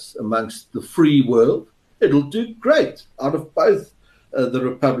diplomatic place amongst the free world, it'll do great out of both the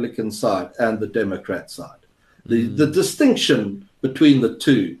Republican side and the Democrat side. The distinction between the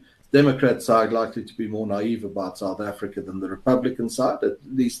two, Democrat side likely to be more naive about South Africa than the Republican side, at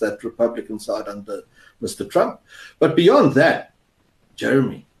least that Republican side under Mr. Trump. But beyond that,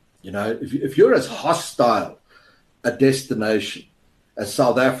 Jeremy, if you're as hostile a destination as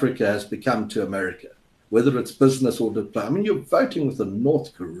South Africa has become to America, whether it's business or diplomacy, you're voting with the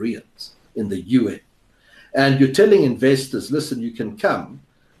North Koreans in the UN. And you're telling investors, listen, you can come,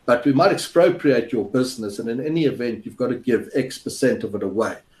 but we might expropriate your business, and in any event, you've got to give X% of it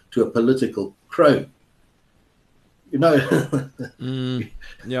away to a political crony. You know,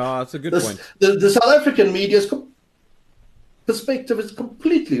 Yeah, that's a good point. The South African media's perspective is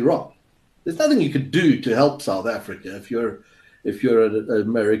completely wrong. There's nothing you can do to help South Africa if you're an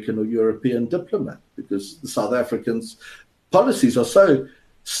American or European diplomat, because the South Africans' policies are so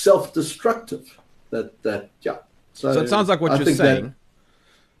self-destructive that. So it sounds like what you're saying.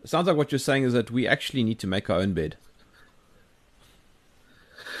 It sounds like what you're saying is that we actually need to make our own bed.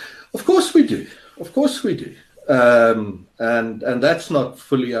 Of course we do. Of course we do. And that's not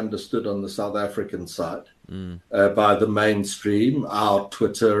fully understood on the South African side by the mainstream, our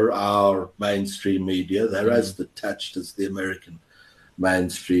Twitter, our mainstream media. They're as detached as the American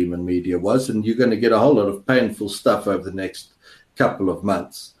mainstream and media was. And you're going to get a whole lot of painful stuff over the next couple of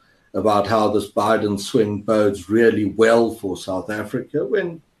months about how this Biden swing bodes really well for South Africa,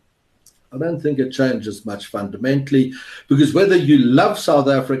 when I don't think it changes much fundamentally, because whether you love South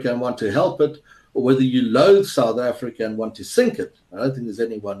Africa and want to help it, or whether you loathe South Africa and want to sink it, I don't think there's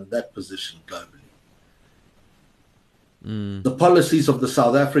anyone in that position globally. The policies of the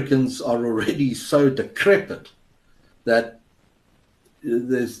South Africans are already so decrepit that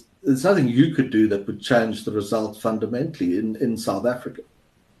there's nothing you could do that would change the result fundamentally in South Africa.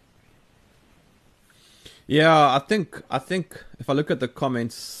 Yeah, I think if I look at the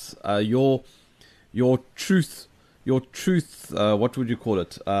comments, your truth, what would you call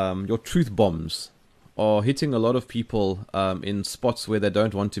it? Your truth bombs are hitting a lot of people in spots where they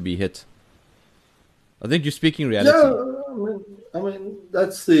don't want to be hit. I think you're speaking reality. Yeah, I mean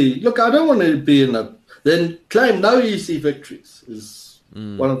that's the look. I don't want to be then claim no easy victories is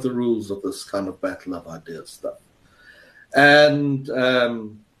one of the rules of this kind of battle of ideas stuff, and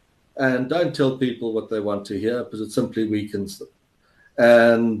don't tell people what they want to hear, because it simply weakens them.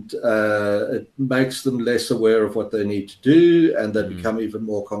 And it makes them less aware of what they need to do, and they become even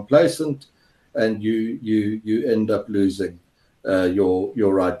more complacent, and you end up losing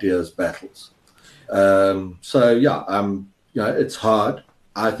your ideas battles. It's hard.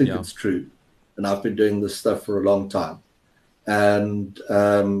 I think it's true, and I've been doing this stuff for a long time. And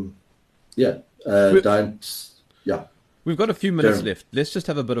we've got a few minutes left. Let's just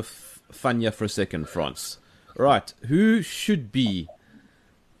have a bit of fun here for a second, Frans. Right, who should be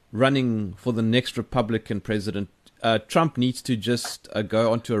running for the next Republican president? Trump needs to just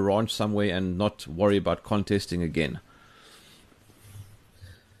go onto a ranch somewhere and not worry about contesting again.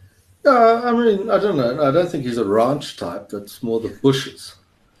 I mean, I don't know. I don't think he's a ranch type. That's more the bushes.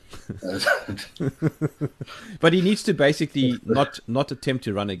 But he needs to basically not attempt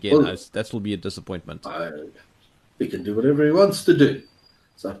to run again. That will be a disappointment. He can do whatever he wants to do.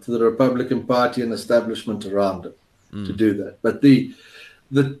 It's up to the Republican Party and establishment around it to do that. But the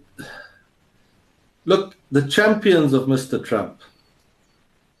champions of Mr. Trump,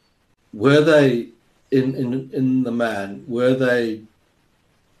 were they in the man? Were they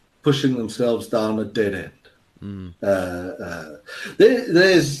pushing themselves down a dead end?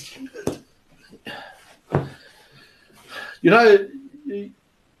 There's,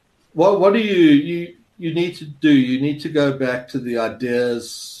 what do you need to do? You need to go back to the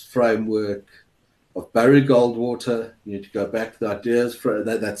ideas framework of Barry Goldwater. You need to go back to the ideas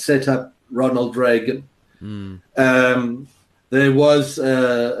that set up Ronald Reagan. There was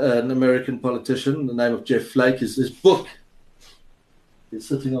an American politician, the name of Jeff Flake. His book is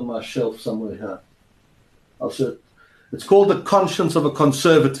sitting on my shelf somewhere here. I'll show it. It's called The Conscience of a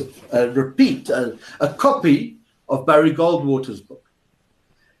Conservative. A copy of Barry Goldwater's book.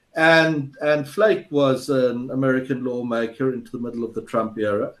 And Flake was an American lawmaker into the middle of the Trump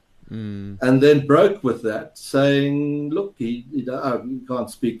era, and then broke with that, saying, look, he can't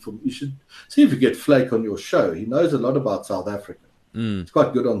speak for me. You should see if you get Flake on your show. He knows a lot about South Africa. It's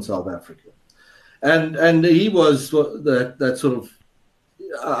quite good on South Africa. And he was that sort of,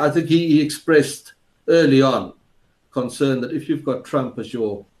 I think he expressed early on concern that if you've got Trump as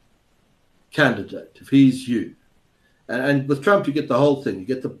your candidate, if he's you, and with Trump you get the whole thing. You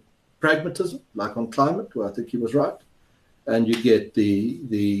get the pragmatism, like on climate, where I think he was right, and you get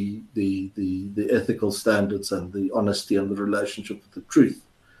the ethical standards and the honesty and the relationship with the truth,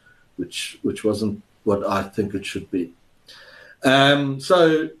 which wasn't what I think it should be.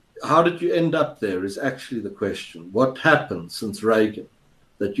 So how did you end up there is actually the question. What happened since Reagan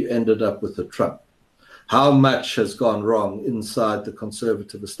that you ended up with a Trump? How much has gone wrong inside the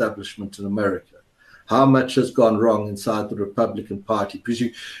conservative establishment in America? How much has gone wrong inside the Republican Party? Because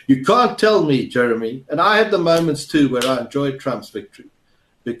you can't tell me, Jeremy, and I had the moments too where I enjoyed Trump's victory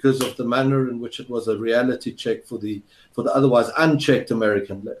because of the manner in which it was a reality check for the otherwise unchecked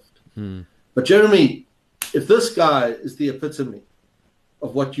American left. But Jeremy, if this guy is the epitome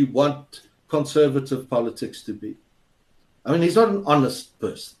of what you want conservative politics to be. I mean, he's not an honest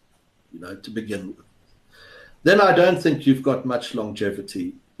person, to begin with. Then I don't think you've got much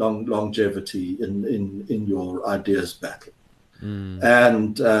longevity in your ideas battle.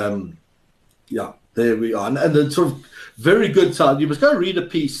 And there we are. And the sort of very good side, you must go read a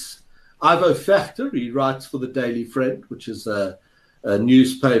piece. Ivo Factor, he writes for the Daily Friend, which is a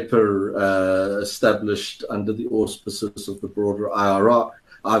newspaper established under the auspices of the broader IRR.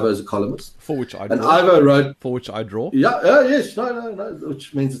 Ivo's a columnist. For which I draw. And Ivo wrote... For which I draw? Yeah, yes, no,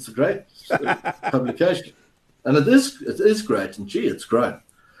 which means it's a great publication. And it is great, and gee, it's grown.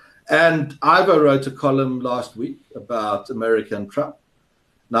 And Ivo wrote a column last week about America and Trump.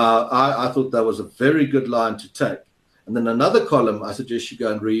 Now, I thought that was a very good line to take. And then another column I suggest you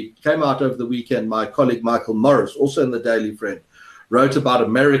go and read, came out over the weekend. My colleague Michael Morris, also in the Daily Friend, wrote about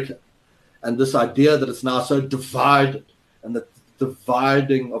America and this idea that it's now so divided and that the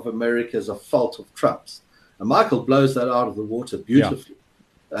dividing of America is a fault of Trump's. And Michael blows that out of the water beautifully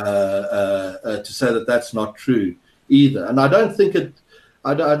to say that that's not true either. And I don't think it...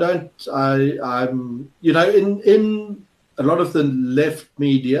 I'm in a lot of the left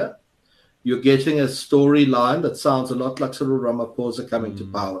media, you're getting a storyline that sounds a lot like Cyril Ramaphosa coming to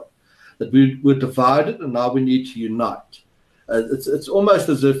power, that we were divided and now we need to unite. It's almost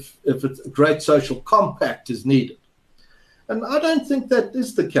as if a great social compact is needed. And I don't think that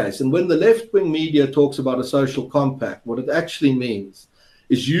is the case. And when the left-wing media talks about a social compact, what it actually means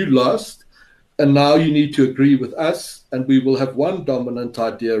is you lost, and now you need to agree with us, and we will have one dominant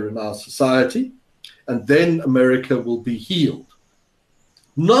idea in our society, and then America will be healed.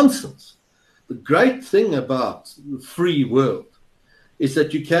 Nonsense. The great thing about the free world is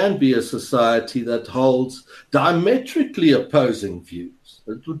that you can be a society that holds diametrically opposing views.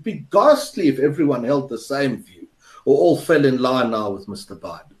 It would be ghastly if everyone held the same view or all fell in line now with Mr.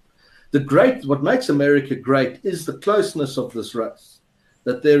 Biden. What makes America great is the closeness of this race,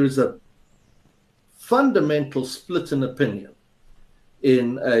 that there is a fundamental split in opinion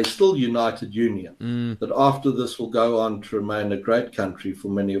in a still united union, that after this will go on to remain a great country for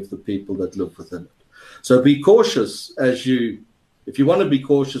many of the people that live within it. So be cautious if you want to be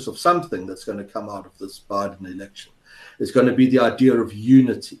cautious of something that's going to come out of this Biden election, it's going to be the idea of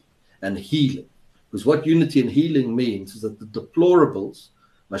unity and healing. Because what unity and healing means is that the deplorables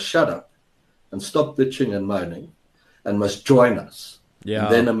must shut up and stop bitching and moaning and must join us. Yeah.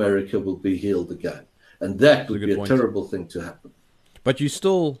 And then America will be healed again. And that would be a terrible thing to happen. But you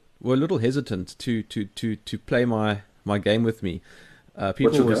still were a little hesitant to play my game with me.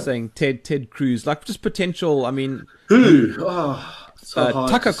 People were saying Ted Cruz, like just potential. I mean, who?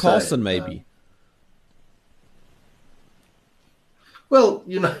 Tucker Carlson, maybe. Well,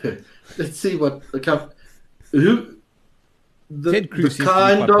 let's see what Ted Cruz seems to be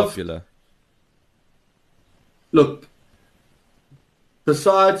quite popular. Look,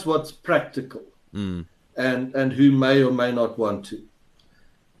 besides what's practical, and who may or may not want to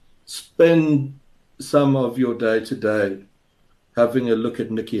spend some of your day to day having a look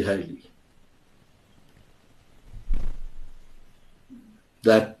at Nikki Haley.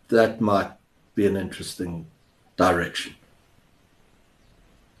 That might be an interesting direction.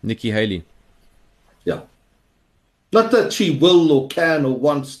 Nikki Haley. Yeah. Not that she will or can or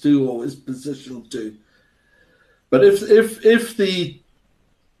wants to or is positioned to. But if the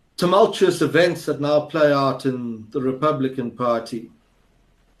tumultuous events that now play out in the Republican Party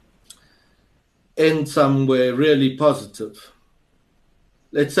end somewhere really positive.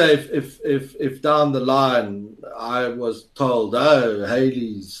 Let's say if down the line I was told,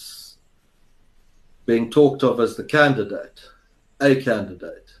 Haley's being talked of as a candidate, I'd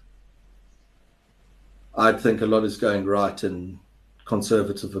think a lot is going right in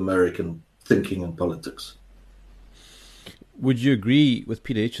conservative American thinking and politics. Would you agree with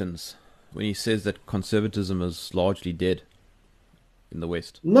Peter Hitchens when he says that conservatism is largely dead in the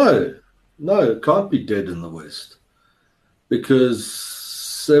West? No, it can't be dead in the West because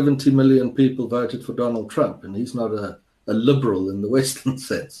 70 million people voted for Donald Trump and he's not a liberal in the Western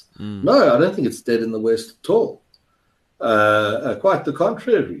sense. No, I don't think it's dead in the West at all. Quite the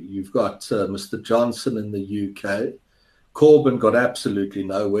contrary. You've got Mr. Johnson in the UK. Corbyn got absolutely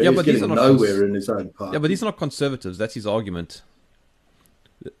nowhere. Yeah, he's getting nowhere in his own party. Yeah, but these are not conservatives. That's his argument.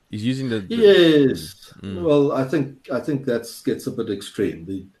 He's using the yes. Well, I think that gets a bit extreme.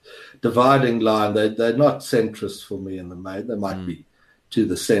 The dividing line, they're not centrist for me in the main. They might be to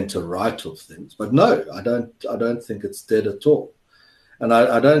the centre right of things, but no, I don't think it's dead at all. And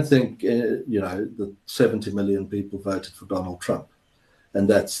I don't think the 70 million people voted for Donald Trump, and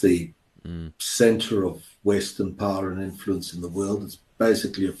that's the centre of Western power and influence in the world. It's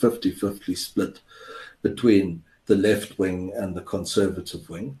basically a 50-50 split between the left wing and the conservative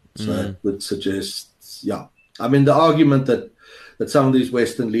wing. So it would suggest, I mean, the argument that some of these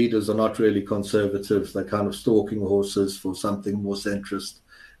Western leaders are not really conservatives, they're kind of stalking horses for something more centrist.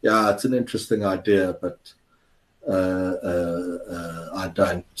 Yeah, it's an interesting idea, but I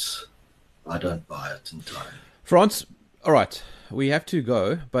don't buy it entirely. Frans, all right, we have to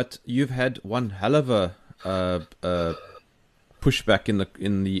go, but you've had one hell of a pushback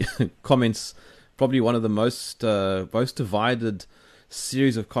in the comments. Probably one of the most divided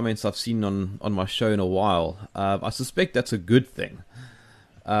series of comments I've seen on my show in a while. I suspect that's a good thing.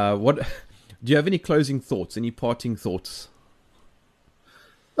 What do you have any closing thoughts? Any parting thoughts?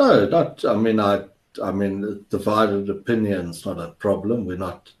 No, not. I mean, divided opinion's not a problem. We're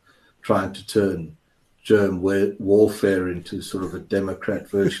not trying to turn germ warfare into sort of a Democrat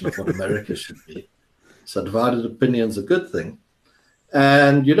version of what America should be. So divided opinion's a good thing.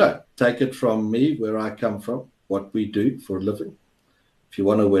 And, take it from me, where I come from, what we do for a living. If you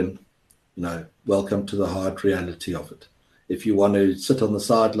want to win, welcome to the hard reality of it. If you want to sit on the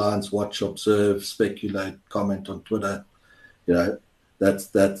sidelines, watch, observe, speculate, comment on Twitter,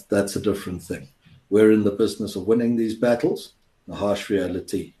 that's a different thing. We're in the business of winning these battles. The harsh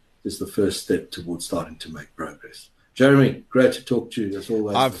reality is the first step towards starting to make progress. Jeremy, great to talk to you as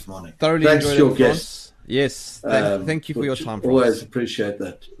always this morning. Thoroughly Thanks enjoyed to your it, guests. Yes, thank you for your time, Frans. Always appreciate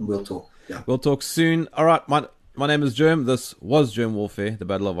that, and we'll talk. Yeah. We'll talk soon. All right, my name is Germ. This was Germ Warfare, the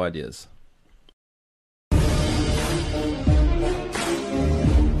Battle of Ideas.